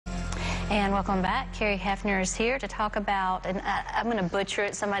And welcome back. Kerry Heafner is here to talk about, and I'm going to butcher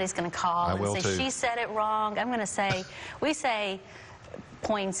it. Somebody's going to call and say, she said it wrong. I'm going to say, we say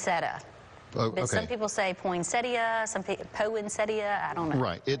poinsettia. Oh, but some people say poinsettia, some people poinsettia, I don't know.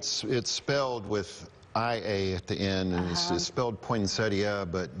 Right. It's spelled with IA at the end, and it's spelled poinsettia,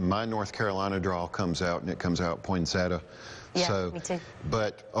 but my North Carolina drawl comes out, and it comes out poinsettia. Yeah, so, me too.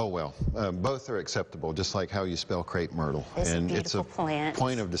 But, oh well, both are acceptable, just like how you spell crepe myrtle. It's a beautiful plant.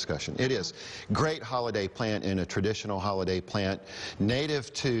 Point of discussion. It is. Great holiday plant and a traditional holiday plant,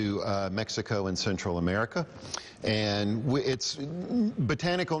 native to Mexico and Central America. And its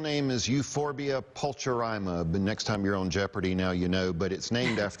botanical name is Euphorbia pulcherrima. But next time you're on Jeopardy, now you know. But it's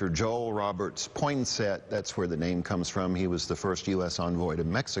named after Joel Roberts Poinsett. That's where the name comes from. He was the first U.S. envoy to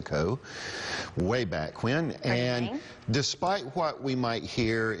Mexico way back when. And despite what we might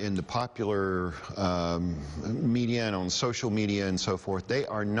hear in the popular media and on social media and so forth, they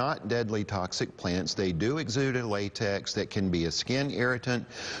are not deadly toxic plants. They do exude a latex that can be a skin irritant,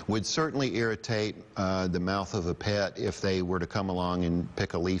 would certainly irritate the mouth of a pet if they were to come along and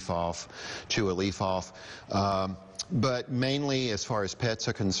pick a leaf off, chew a leaf off. But mainly, as far as pets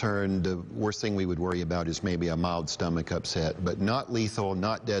are concerned, the worst thing we would worry about is maybe a mild stomach upset, but not lethal,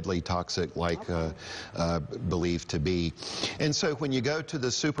 not deadly toxic like believed to be. And so when you go to the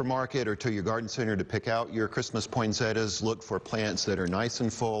supermarket or to your garden center to pick out your Christmas poinsettias, look for plants that are nice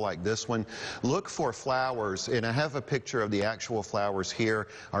and full like this one. Look for flowers, and I have a picture of the actual flowers here,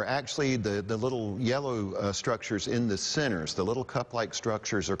 are actually the little yellow structures in the centers. The little cup-like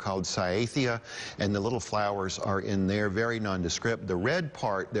structures are called cyathea, and the little flowers are in there, very nondescript. The red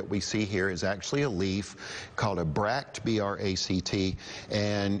part that we see here is actually a leaf called a bract, B-R-A-C-T,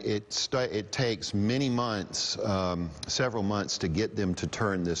 and it takes many months, several months to get them to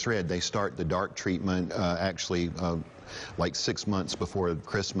turn this red. They start the dark treatment actually like 6 months before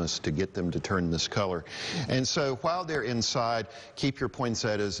Christmas to get them to turn this color. And so while they're inside, keep your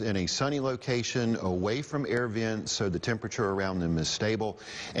poinsettias in a sunny location, away from air vents, so the temperature around them is stable.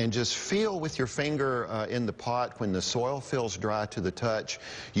 And just feel with your finger in the pot when the soil feels dry to the touch.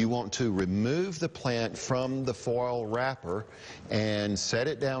 You want to remove the plant from the foil wrapper and set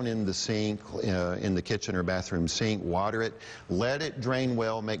it down in the sink, in the kitchen or bathroom sink. Water it, let it drain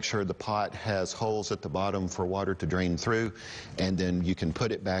well, make sure the pot has holes at the bottom for water to drain through, and then you can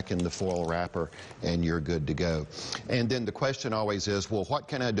put it back in the foil wrapper and you're good to go. And then the question always is, well, what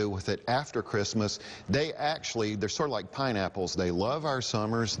can I do with it after Christmas? They're sort of like pineapples. They love our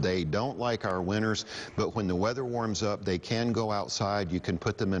summers, they don't like our winters, but when the weather warms up, they can go outside. You can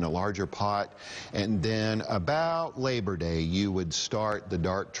put them in a larger pot, and then about Labor Day, you would start the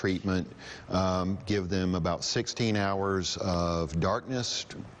dark treatment. Give them about 16 hours of darkness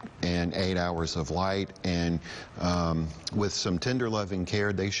and 8 hours of light, and with some tender loving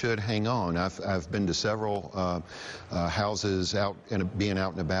care, they should hang on. I've been to several houses being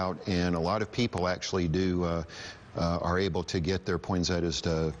out and about, and a lot of people actually are able to get their poinsettias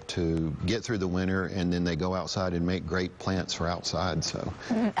to get through the winter, and then they go outside and make great plants for outside. So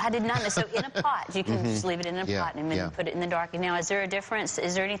I did not know. So in a pot, you can just leave it in a pot and then put it in the dark. Now, is there a difference?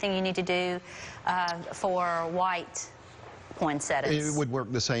 Is there anything you need to do for white poinsettias? It would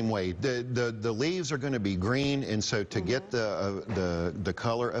work the same way. The leaves are going to be green, and so to get the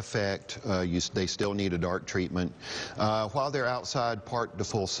color effect, they still need a dark treatment. While they're outside, part to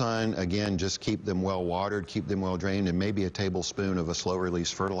full sun, again, just keep them well watered, keep them well drained, and maybe a tablespoon of a slow release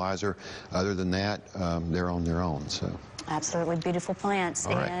fertilizer. Other than that, they're on their own. So. Absolutely beautiful plants.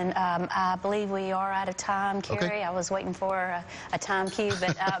 Right. And I believe we are out of time, Kerry. Okay. I was waiting for a time cue,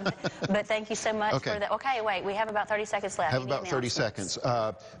 but thank you so much for that. Okay, wait, we have about 30 seconds left. Have about 30 seconds.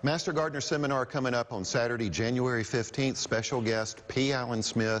 Master Gardener Seminar coming up on Saturday, January 15th. Special guest P. Allen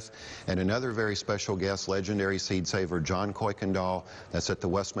Smith, and another very special guest, legendary seed saver John Kuykendall. That's at the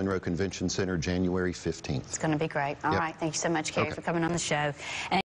West Monroe Convention Center, January 15th. It's going to be great. All right, thank you so much, Kerry, for coming on the show.